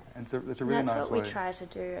 Yeah. And so it's a really nice way. That's what we try to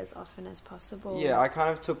do as often as possible. Yeah, I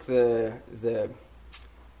kind of took the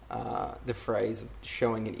phrase of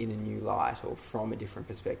showing it in a new light or from a different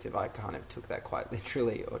perspective. I kind of took that quite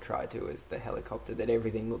literally, or tried to, as the helicopter, that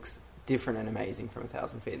everything looks different and amazing from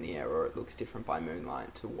 1,000 feet in the air, or it looks different by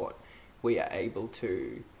moonlight to what we are able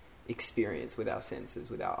to experience with our senses,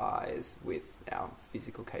 with our eyes, with our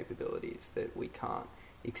physical capabilities, that we can't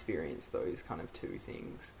experience those kind of two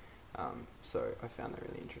things. So I found that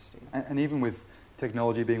really interesting. And even with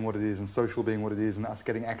technology being what it is and social being what it is and us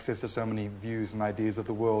getting access to so many views and ideas of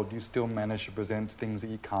the world, you still manage to present things that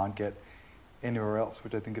you can't get anywhere else,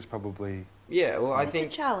 which I think is probably... Yeah, well, I it's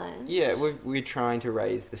think... a challenge. Yeah, we're trying to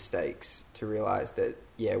raise the stakes to realise that,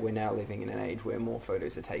 yeah, we're now living in an age where more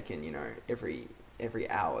photos are taken, you know, every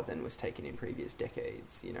hour than was taken in previous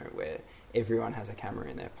decades, you know, where everyone has a camera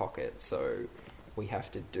in their pocket, so we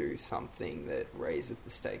have to do something that raises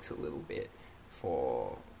the stakes a little bit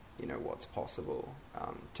for, you know, what's possible,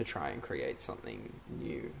 to try and create something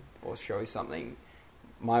new or show something.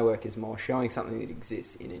 My work is more showing something that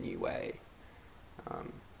exists in a new way,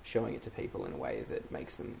 showing it to people in a way that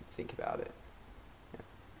makes them think about it. Yeah.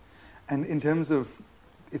 And in terms of,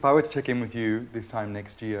 if I were to check in with you this time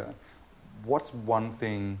next year, what's one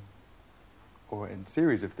thing, or a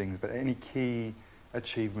series of things, but any key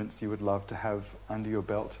achievements you would love to have under your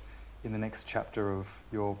belt in the next chapter of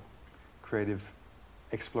your creative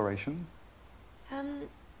exploration?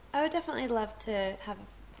 I would definitely love to have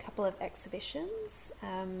a couple of exhibitions.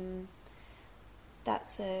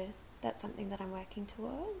 That's something that I'm working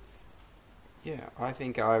towards. Yeah, I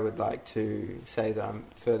think I would like to say that I'm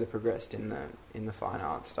further progressed in the fine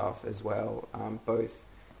art stuff as well, both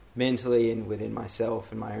mentally and within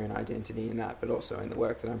myself and my own identity in that, but also in the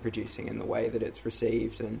work that I'm producing and the way that it's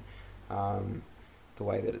received and the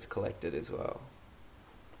way that it's collected as well.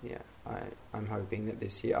 Yeah, I'm hoping that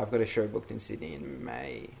this year, I've got a show booked in Sydney in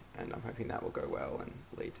May, and I'm hoping that will go well and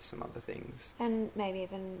lead to some other things. And maybe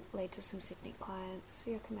even lead to some Sydney clients for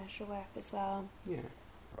your commercial work as well. Yeah.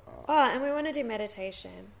 And we want to do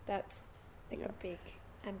meditation. That's a big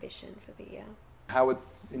ambition for the year.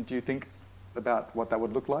 Do you think about what that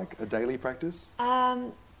would look like, a daily practice?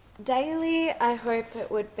 Daily, I hope it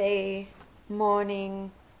would be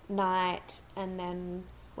morning, night, and then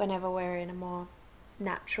whenever we're in a more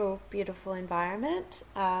natural, beautiful environment.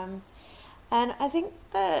 And I think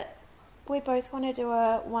that we both want to do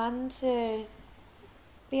one to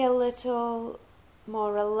be a little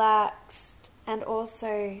more relaxed and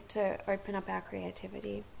also to open up our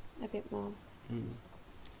creativity a bit more.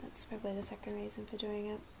 That's probably the second reason for doing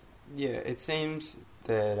it. Yeah, it seems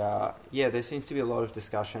that, there seems to be a lot of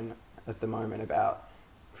discussion at the moment about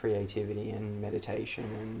creativity and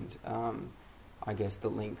meditation and I guess the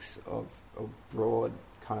links of broad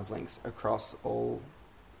kind of links across all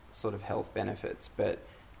sort of health benefits, but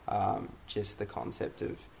just the concept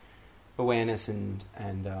of awareness and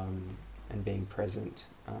being present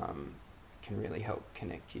can really help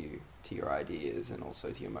connect you to your ideas and also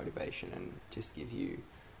to your motivation and just give you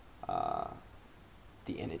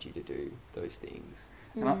the energy to do those things.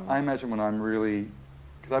 And I imagine when I'm really,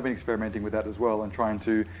 because I've been experimenting with that as well and trying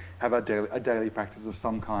to have a daily practice of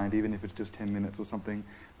some kind, even if it's just 10 minutes or something,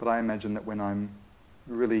 but I imagine that when I'm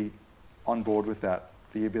really on board with that,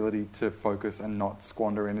 the ability to focus and not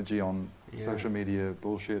squander energy on social media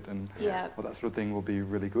bullshit and all that sort of thing will be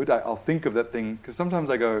really good. I'll think of that thing, because sometimes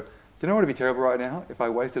I go, do you know what would be terrible right now? If I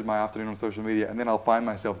wasted my afternoon on social media and then I'll find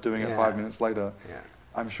myself doing it 5 minutes later. Yeah.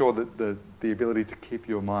 I'm sure that the ability to keep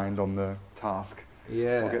your mind on the task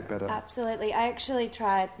will get better. Absolutely. I actually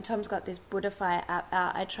tried, Tom's got this Buddhify app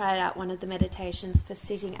out. I tried out one of the meditations for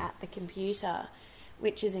sitting at the computer,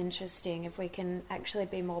 which is interesting. If we can actually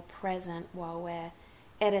be more present while we're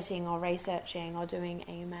editing or researching or doing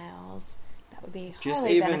emails, that would be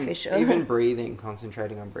highly beneficial. Even breathing,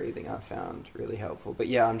 concentrating on breathing, I've found really helpful. But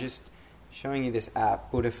yeah, I'm just showing you this app,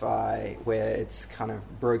 Buddhify, where it's kind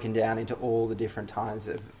of broken down into all the different times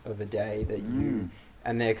of a day that you...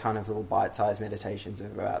 And they're kind of little bite-sized meditations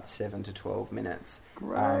of about 7 to 12 minutes.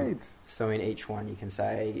 Great. So in each one you can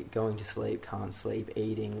say going to sleep, can't sleep,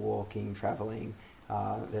 eating, walking, travelling.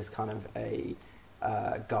 There's kind of a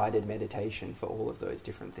guided meditation for all of those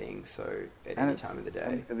different things. So at any time of the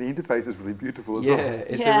day. And the interface is really beautiful as well.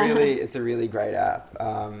 It's a really great app.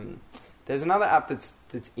 There's another app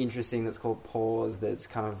that's interesting that's called Pause. That's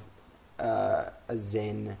kind of a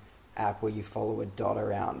Zen app where you follow a dot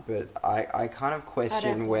around, but I kind of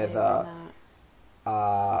question whether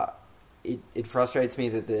it frustrates me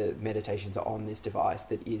that the meditations are on this device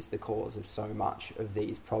that is the cause of so much of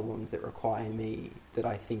these problems that require me, that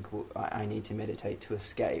I think I need to meditate to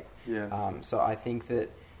escape. Yes. So I think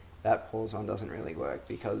that pause one doesn't really work,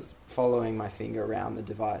 because following my finger around the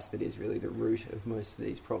device that is really the root of most of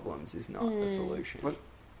these problems is not a solution. What?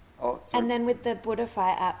 And then with the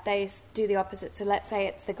Buddhify app, they do the opposite. So let's say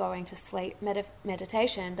it's the going to sleep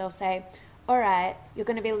meditation. They'll say, all right, you're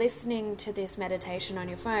going to be listening to this meditation on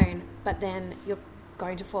your phone, but then you're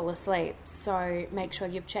going to fall asleep. So make sure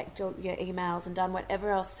you've checked your emails and done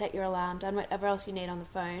whatever else, set your alarm, done whatever else you need on the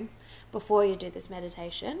phone before you do this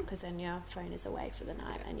meditation, because then your phone is away for the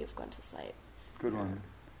night and you've gone to sleep. Good one.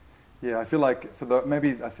 Yeah, I feel like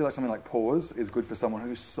something like pause is good for someone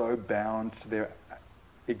who's so bound to their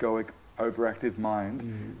egoic, overactive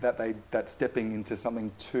mind that stepping into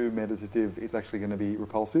something too meditative is actually going to be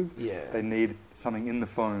repulsive. Yeah. They need something in the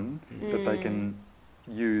phone that they can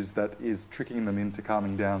use that is tricking them into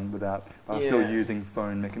calming down while still using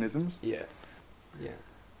phone mechanisms. Yeah. Yeah.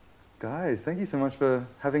 Guys, thank you so much for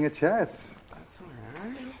having a chat. That's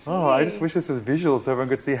alright. Oh, I just wish this was visual so everyone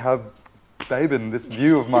could see how Babin this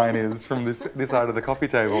view of mine is from this side of the coffee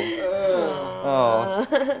table. Oh,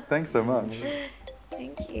 thanks so much.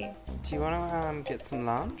 Thank you. Do you want to get some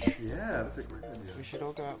lunch? Yeah, that's a great idea. We should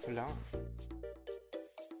all go out for lunch.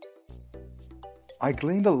 I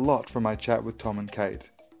gleaned a lot from my chat with Tom and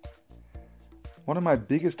Kate. One of my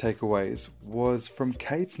biggest takeaways was from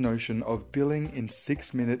Kate's notion of billing in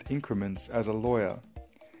 6-minute increments as a lawyer.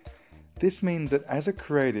 This means that as a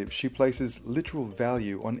creative, she places literal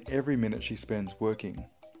value on every minute she spends working.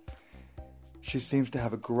 She seems to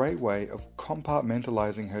have a great way of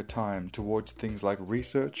compartmentalizing her time towards things like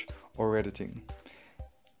research or editing.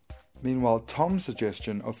 Meanwhile, Tom's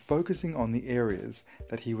suggestion of focusing on the areas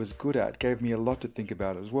that he was good at gave me a lot to think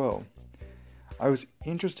about as well. I was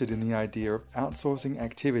interested in the idea of outsourcing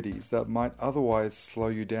activities that might otherwise slow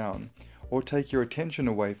you down or take your attention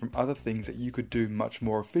away from other things that you could do much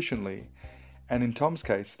more efficiently, and in Tom's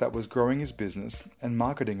case, that was growing his business and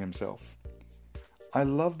marketing himself. I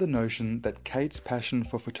love the notion that Kate's passion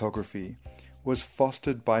for photography was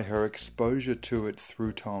fostered by her exposure to it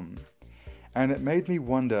through Tom, and it made me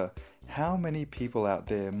wonder how many people out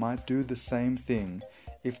there might do the same thing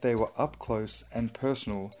if they were up close and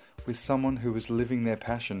personal with someone who was living their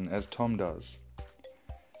passion as Tom does.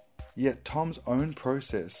 Yet Tom's own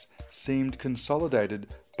process seemed consolidated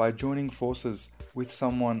by joining forces with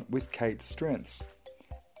someone with Kate's strengths.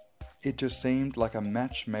 It just seemed like a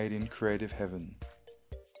match made in creative heaven.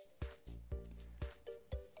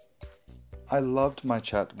 I loved my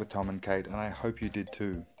chat with Tom and Kate, and I hope you did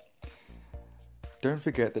too. Don't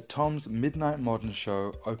forget that Tom's Midnight Modern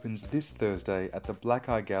show opens this Thursday at the Black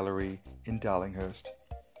Eye Gallery in Darlinghurst.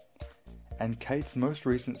 And Kate's most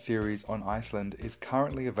recent series on Iceland is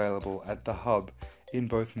currently available at The Hub in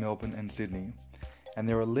both Melbourne and Sydney. And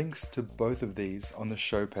there are links to both of these on the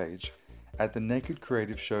show page at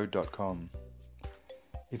thenakedcreativeshow.com.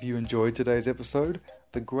 If you enjoyed today's episode,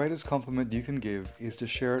 the greatest compliment you can give is to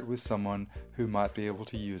share it with someone who might be able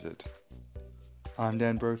to use it. I'm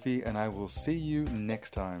Dan Brophy, and I will see you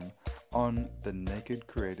next time on The Naked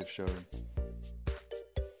Creative Show.